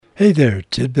Hey there,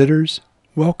 Tidbitters.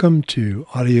 Welcome to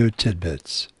Audio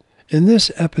Tidbits. In this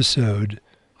episode,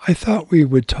 I thought we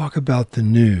would talk about the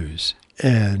news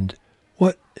and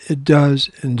what it does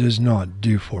and does not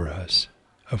do for us.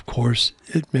 Of course,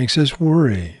 it makes us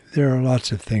worry. There are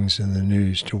lots of things in the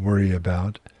news to worry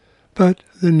about, but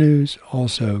the news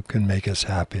also can make us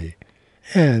happy.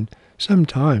 And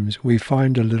sometimes we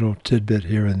find a little tidbit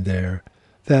here and there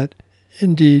that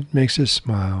indeed makes us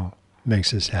smile,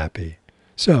 makes us happy.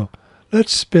 So,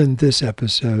 let's spend this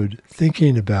episode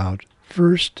thinking about,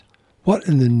 first, what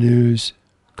in the news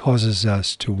causes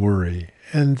us to worry,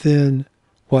 and then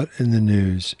what in the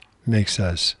news makes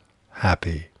us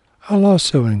happy. I'll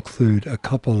also include a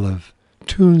couple of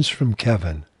tunes from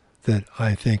Kevin that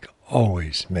I think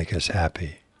always make us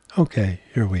happy. Okay,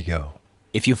 here we go.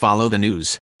 If you follow the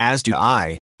news, as do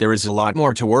I, there is a lot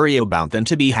more to worry about than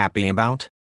to be happy about.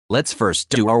 Let's first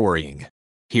do our worrying.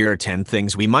 Here are 10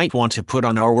 things we might want to put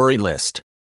on our worry list.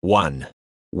 1.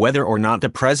 Whether or not the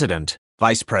President,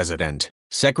 Vice President,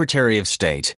 Secretary of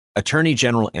State, Attorney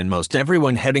General and most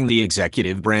everyone heading the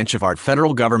executive branch of our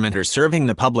federal government are serving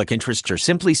the public interest or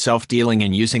simply self-dealing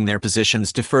and using their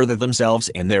positions to further themselves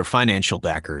and their financial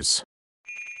backers.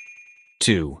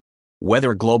 2.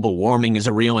 Whether global warming is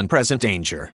a real and present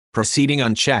danger, proceeding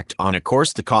unchecked on a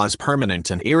course to cause permanent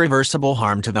and irreversible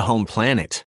harm to the home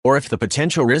planet, or if the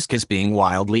potential risk is being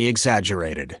wildly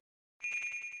exaggerated.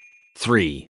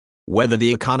 3. Whether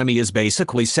the economy is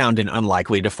basically sound and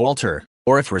unlikely to falter,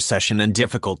 or if recession and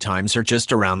difficult times are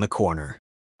just around the corner.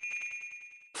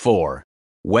 4.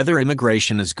 Whether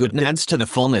immigration is good and adds to the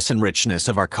fullness and richness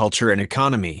of our culture and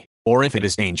economy, or if it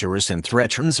is dangerous and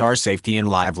threatens our safety and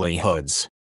livelihoods.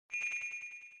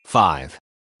 5.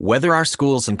 Whether our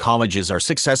schools and colleges are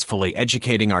successfully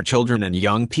educating our children and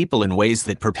young people in ways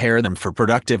that prepare them for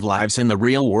productive lives in the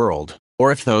real world,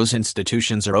 or if those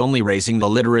institutions are only raising the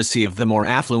literacy of the more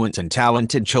affluent and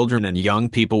talented children and young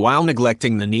people while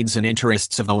neglecting the needs and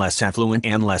interests of the less affluent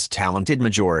and less talented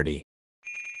majority.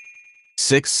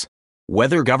 6.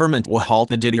 Whether government will halt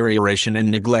the deterioration and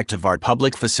neglect of our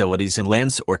public facilities and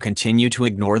lands or continue to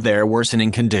ignore their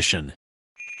worsening condition.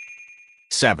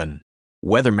 7.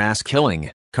 Whether mass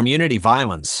killing, community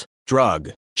violence, drug,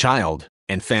 child,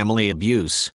 and family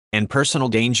abuse, and personal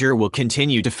danger will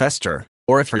continue to fester,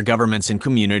 or if our governments and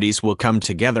communities will come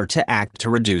together to act to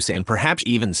reduce and perhaps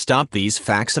even stop these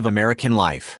facts of American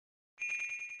life.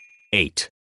 8.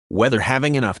 Whether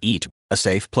having enough to eat, a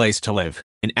safe place to live,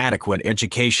 an adequate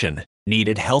education,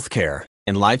 needed health care,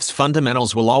 and life's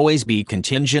fundamentals will always be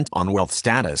contingent on wealth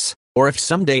status, or if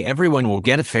someday everyone will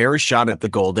get a fair shot at the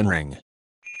golden ring.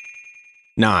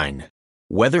 9.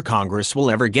 Whether Congress will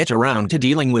ever get around to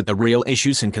dealing with the real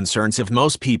issues and concerns of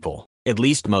most people, at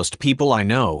least most people I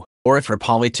know, or if our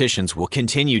politicians will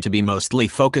continue to be mostly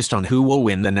focused on who will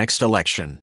win the next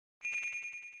election.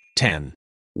 10.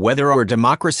 Whether our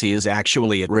democracy is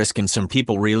actually at risk and some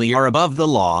people really are above the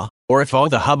law, or if all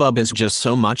the hubbub is just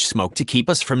so much smoke to keep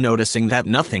us from noticing that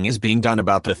nothing is being done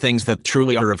about the things that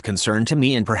truly are of concern to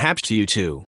me and perhaps to you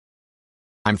too.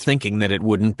 I'm thinking that it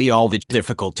wouldn't be all that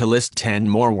difficult to list 10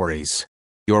 more worries.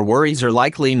 Your worries are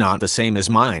likely not the same as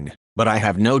mine, but I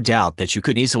have no doubt that you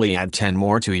could easily add 10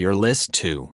 more to your list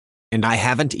too. And I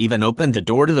haven't even opened the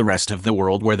door to the rest of the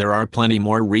world where there are plenty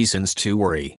more reasons to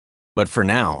worry. But for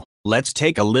now, let's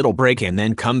take a little break and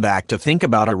then come back to think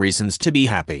about our reasons to be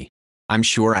happy. I'm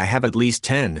sure I have at least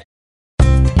 10.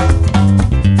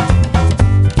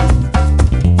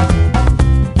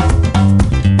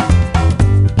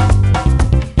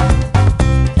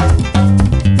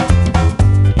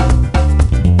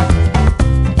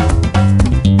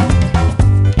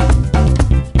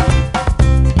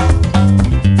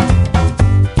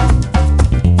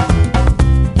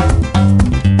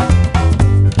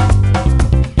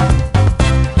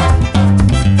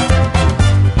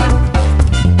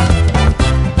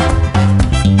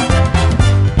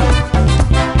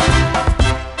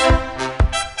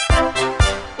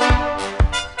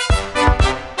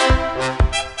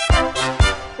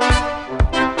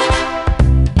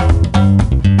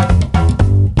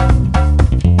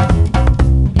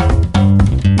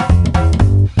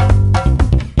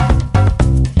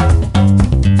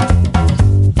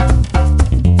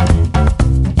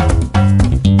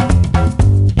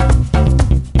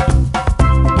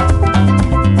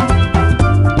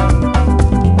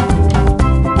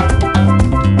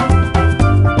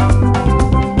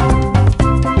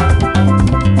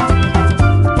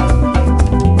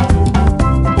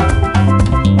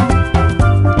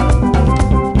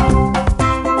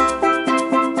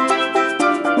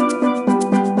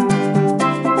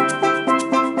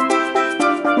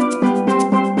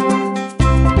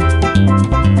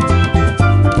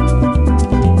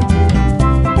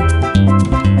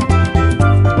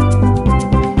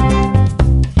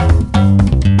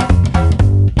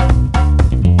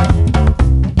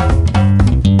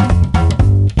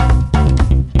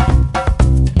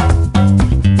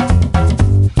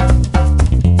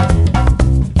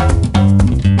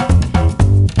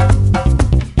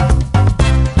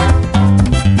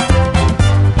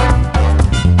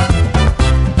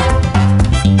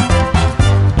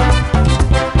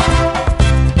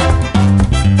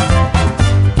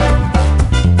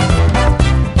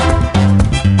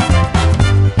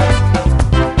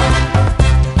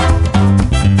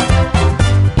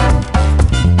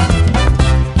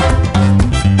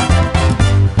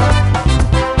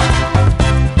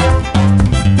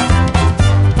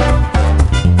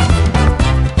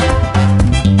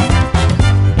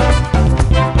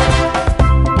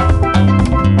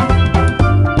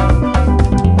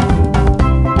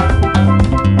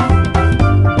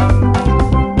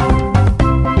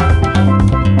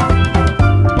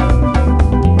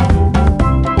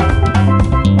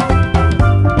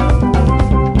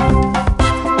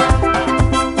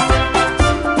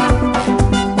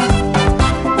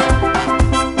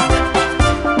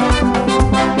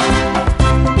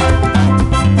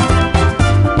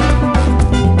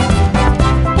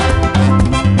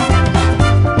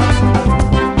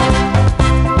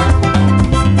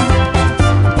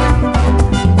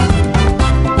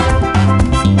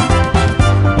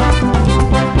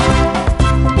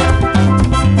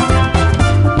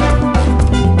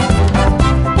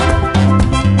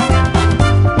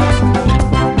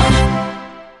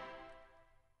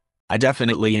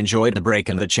 definitely enjoyed the break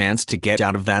and the chance to get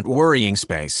out of that worrying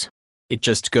space. It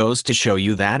just goes to show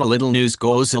you that a little news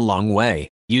goes a long way,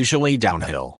 usually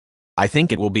downhill. I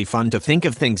think it will be fun to think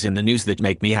of things in the news that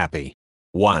make me happy.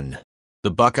 1.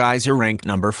 The Buckeyes are ranked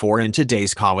number 4 in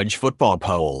today's college football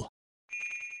poll.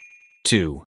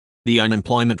 2. The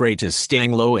unemployment rate is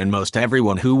staying low and most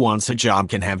everyone who wants a job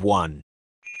can have one.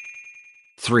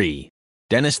 3.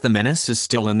 Dennis the Menace is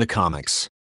still in the comics.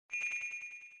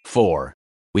 4.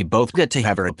 We both get to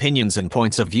have our opinions and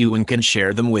points of view and can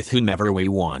share them with whomever we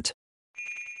want.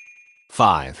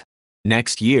 5.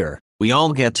 Next year, we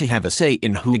all get to have a say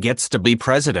in who gets to be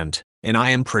president, and I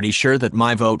am pretty sure that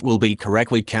my vote will be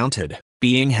correctly counted.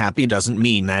 Being happy doesn't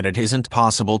mean that it isn't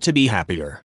possible to be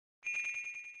happier.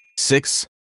 6.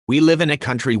 We live in a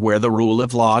country where the rule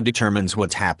of law determines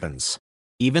what happens.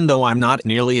 Even though I'm not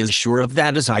nearly as sure of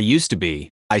that as I used to be,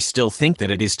 I still think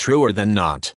that it is truer than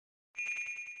not.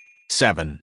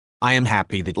 7. I am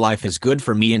happy that life is good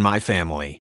for me and my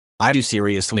family. I do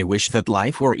seriously wish that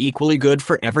life were equally good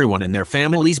for everyone and their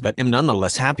families, but am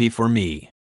nonetheless happy for me.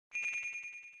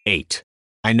 8.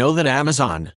 I know that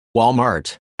Amazon,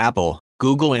 Walmart, Apple,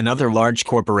 Google and other large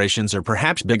corporations are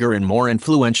perhaps bigger and more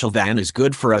influential than is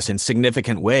good for us in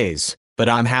significant ways, but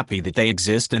I'm happy that they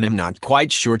exist and am not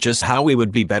quite sure just how we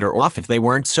would be better off if they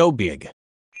weren't so big.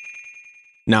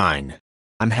 9.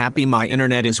 I'm happy my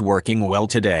internet is working well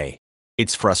today.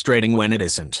 It's frustrating when it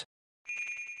isn't.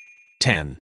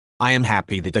 10. I am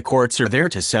happy that the courts are there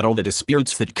to settle the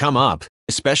disputes that come up,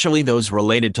 especially those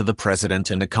related to the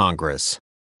president and the Congress.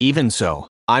 Even so,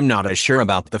 I'm not as sure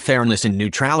about the fairness and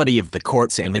neutrality of the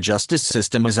courts and the justice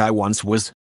system as I once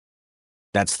was.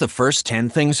 That's the first 10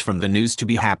 things from the news to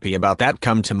be happy about that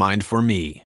come to mind for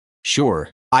me. Sure,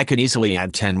 I could easily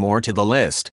add 10 more to the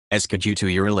list, as could you to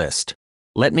your list.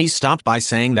 Let me stop by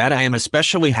saying that I am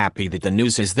especially happy that the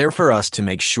news is there for us to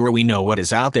make sure we know what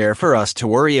is out there for us to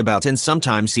worry about and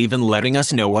sometimes even letting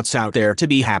us know what's out there to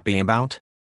be happy about.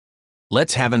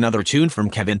 Let's have another tune from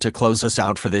Kevin to close us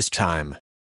out for this time.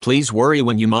 Please worry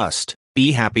when you must,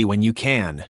 be happy when you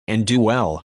can, and do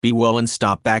well, be well and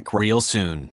stop back real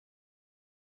soon.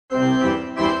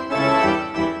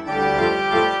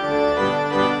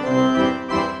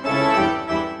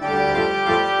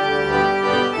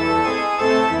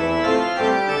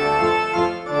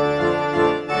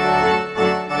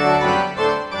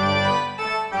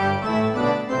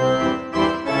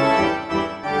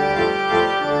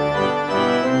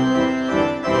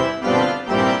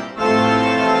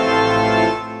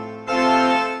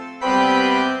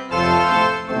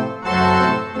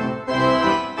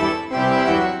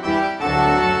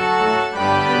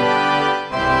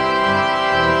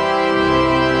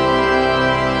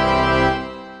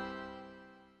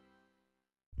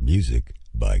 Music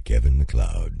by Kevin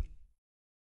MacLeod.